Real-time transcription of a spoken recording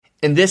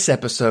In this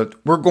episode,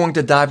 we're going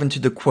to dive into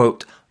the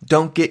quote,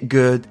 "Don't get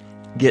good,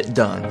 get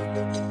done."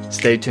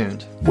 Stay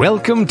tuned.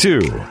 Welcome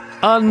to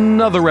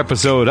another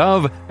episode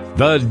of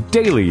the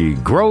Daily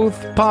Growth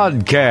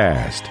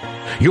Podcast,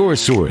 your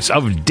source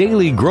of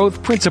daily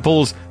growth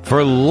principles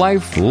for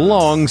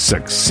lifelong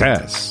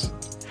success.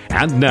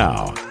 And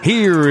now,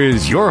 here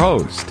is your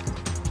host,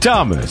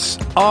 Thomas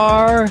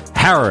R.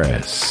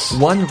 Harris.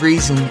 One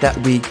reason that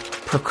we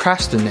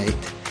procrastinate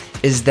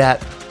is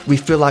that we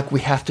feel like we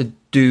have to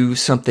do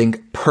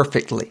something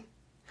perfectly.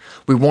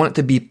 We want it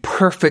to be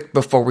perfect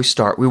before we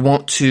start. We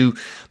want to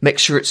make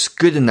sure it's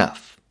good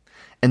enough.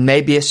 And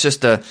maybe it's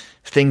just a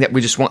thing that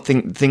we just want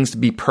things to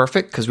be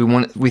perfect because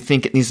we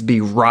think it needs to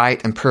be right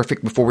and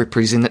perfect before we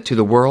present it to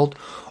the world.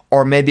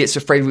 Or maybe it's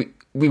afraid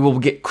we will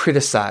get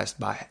criticized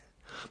by it.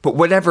 But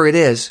whatever it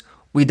is,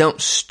 we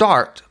don't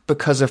start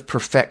because of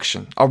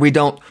perfection, or we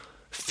don't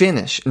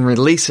finish and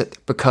release it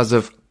because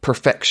of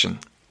perfection.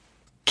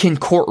 Ken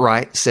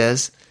Courtright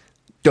says,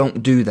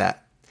 don't do that.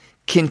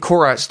 Ken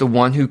Courtright's the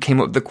one who came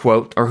up with the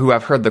quote, or who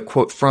I've heard the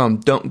quote from,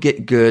 "Don't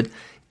get good,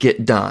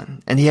 get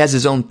done." And he has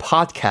his own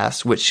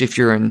podcast, which if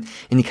you're in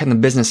any kind of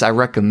business, I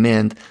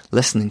recommend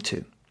listening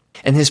to.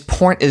 And his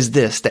point is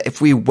this, that if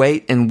we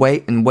wait and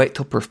wait and wait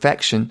till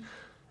perfection,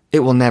 it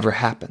will never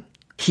happen.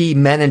 He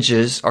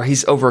manages, or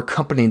he's over a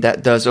company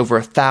that does over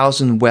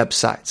 1,000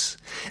 websites.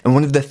 And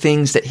one of the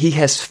things that he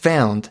has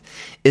found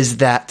is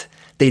that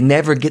they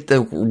never get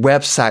the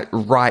website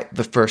right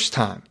the first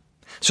time.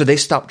 So they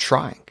stop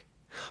trying.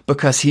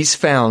 Because he's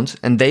found,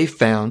 and they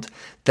found,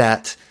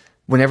 that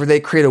whenever they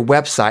create a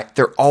website,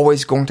 they're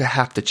always going to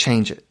have to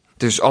change it.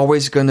 There's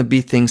always going to be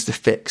things to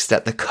fix,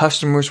 that the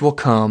customers will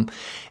come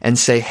and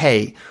say,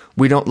 hey,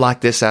 we don't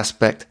like this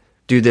aspect,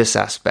 do this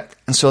aspect.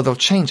 And so they'll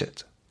change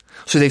it.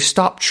 So they've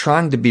stopped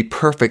trying to be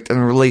perfect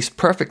and release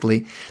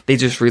perfectly. They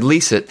just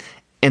release it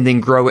and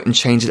then grow it and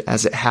change it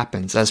as it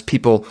happens, as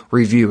people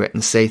review it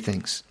and say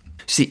things.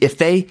 See, if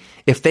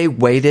they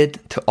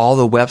waited till all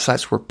the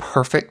websites were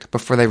perfect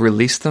before they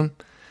released them,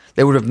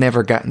 they would have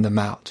never gotten them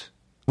out.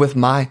 With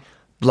my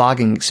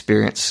blogging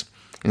experience,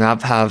 I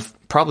have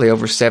probably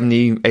over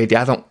 70, 80,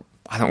 I don't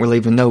really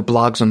even know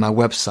blogs on my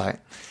website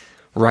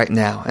right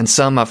now. And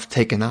some I've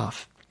taken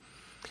off.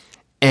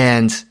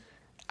 And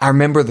I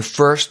remember the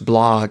first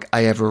blog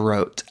I ever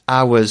wrote.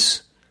 I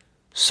was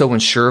so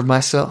unsure of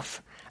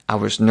myself. I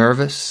was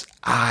nervous.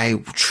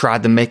 I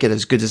tried to make it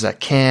as good as I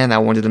can. I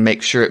wanted to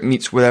make sure it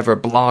meets whatever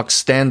blog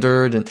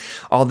standard and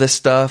all this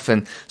stuff.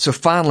 And so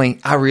finally,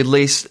 I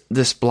released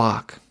this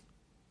blog.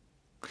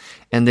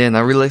 And then I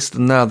released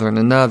another and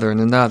another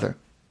and another.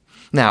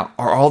 Now,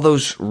 are all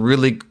those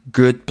really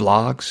good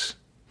blogs?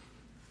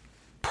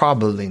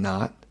 Probably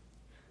not.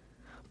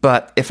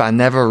 But if I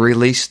never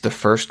released the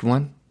first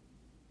one,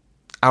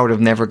 I would have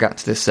never gotten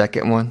to the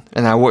second one.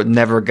 And I would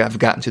never have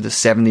gotten to the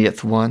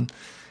 70th one,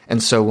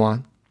 and so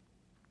on.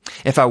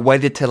 If I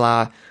waited till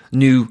I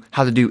knew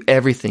how to do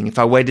everything, if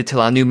I waited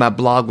till I knew my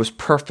blog was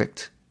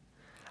perfect,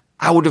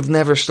 I would have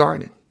never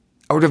started.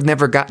 I would have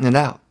never gotten it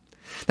out.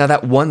 Now,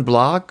 that one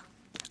blog,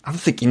 I don't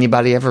think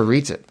anybody ever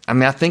reads it. I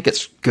mean, I think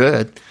it's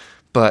good,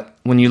 but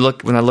when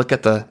I look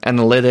at the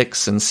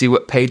analytics and see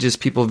what pages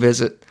people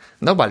visit,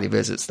 nobody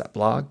visits that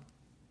blog.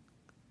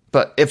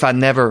 But if I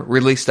never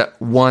released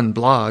that one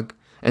blog,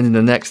 and then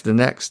the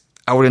next,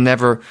 I would have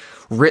never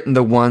written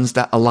the ones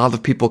that a lot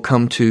of people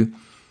come to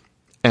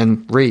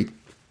and read.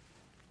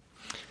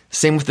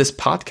 Same with this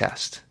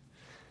podcast.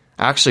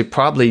 I actually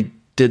probably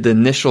did the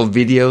initial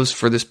videos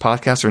for this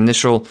podcast, or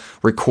initial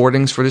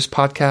recordings for this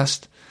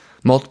podcast,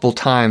 multiple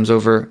times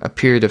over a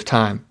period of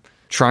time,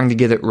 trying to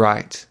get it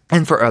right,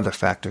 and for other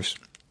factors.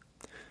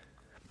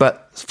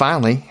 But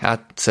finally, I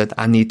said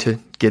I need to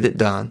get it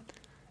done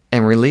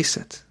and release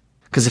it.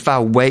 Because if I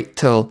wait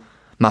till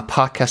my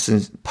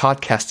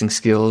podcasting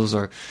skills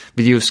or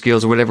video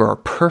skills or whatever are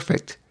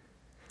perfect,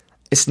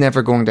 it's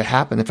never going to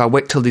happen. If I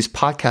wait till these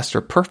podcasts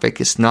are perfect,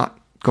 it's not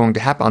going to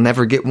happen. I'll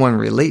never get one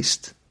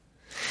released.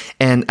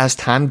 And as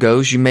time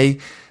goes, you may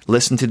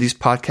listen to these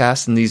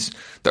podcasts and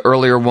the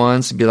earlier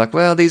ones and be like,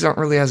 well, these aren't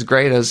really as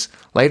great as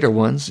later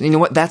ones. You know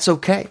what? That's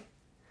okay.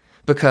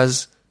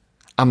 Because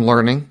I'm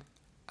learning,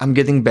 I'm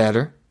getting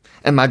better,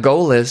 and my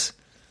goal is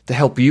to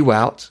help you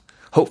out.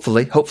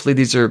 Hopefully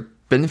these are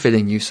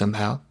benefiting you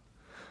somehow.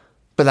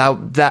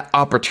 But that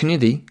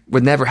opportunity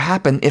would never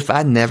happen if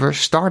I never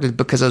started,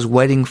 because I was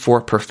waiting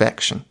for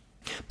perfection.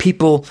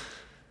 People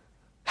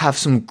have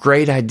some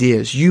great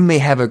ideas. You may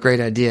have a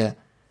great idea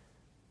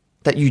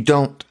that you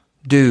don't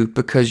do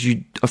because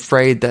you're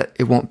afraid that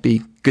it won't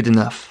be good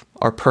enough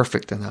or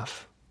perfect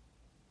enough.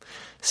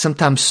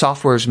 Sometimes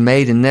software is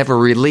made and never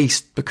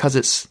released because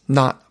it's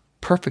not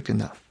perfect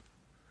enough.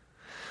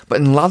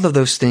 But in a lot of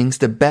those things,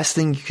 the best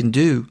thing you can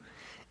do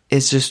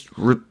is just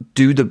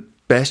do the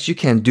best you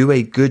can, do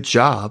a good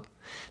job,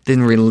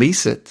 then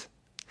release it,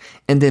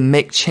 and then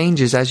make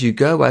changes as you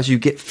go, as you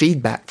get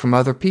feedback from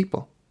other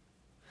people.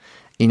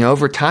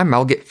 Over time,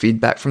 I'll get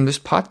feedback from this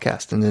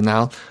podcast, and then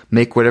I'll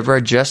make whatever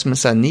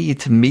adjustments I need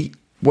to meet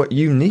what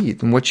you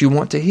need and what you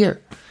want to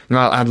hear.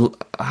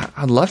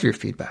 I love your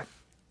feedback.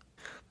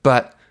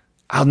 but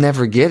I'll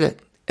never get it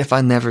if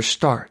I never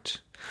start.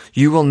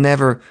 You will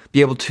never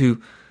be able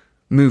to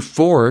move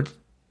forward.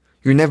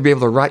 You'll never be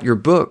able to write your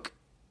book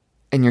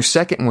and your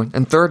second one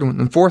and third one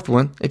and fourth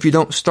one if you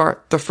don't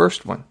start the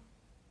first one.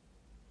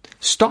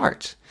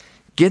 Start.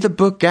 Get a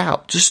book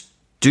out. Just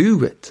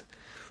do it.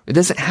 It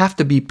doesn't have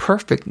to be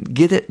perfect.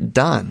 Get it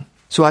done.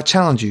 So I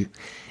challenge you,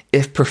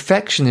 if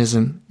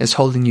perfectionism is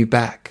holding you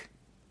back,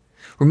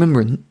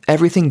 remember,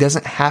 everything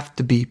doesn't have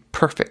to be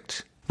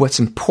perfect. What's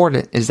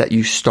important is that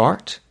you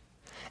start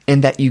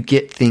and that you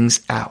get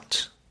things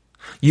out.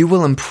 You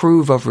will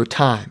improve over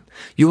time.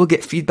 You will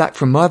get feedback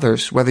from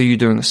others, whether you're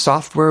doing a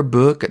software,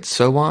 book, and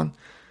so on.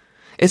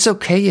 It's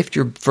okay if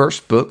your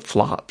first book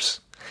flops.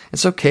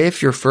 It's okay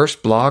if your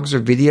first blogs or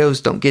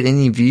videos don't get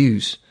any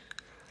views.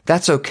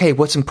 That's okay.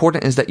 What's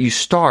important is that you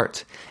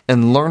start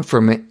and learn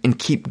from it and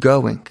keep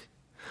going.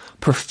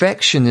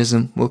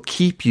 Perfectionism will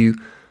keep you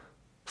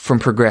from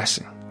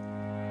progressing.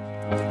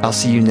 I'll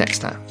see you next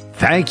time.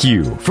 Thank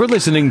you for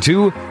listening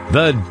to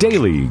the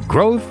Daily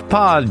Growth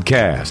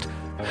Podcast.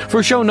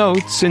 For show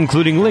notes,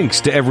 including links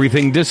to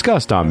everything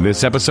discussed on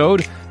this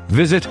episode,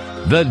 visit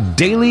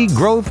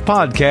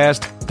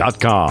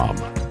thedailygrowthpodcast.com.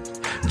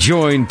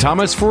 Join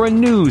Thomas for a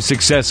new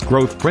success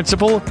growth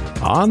principle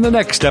on the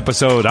next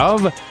episode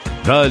of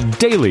the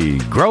Daily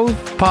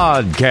Growth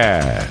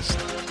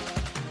Podcast.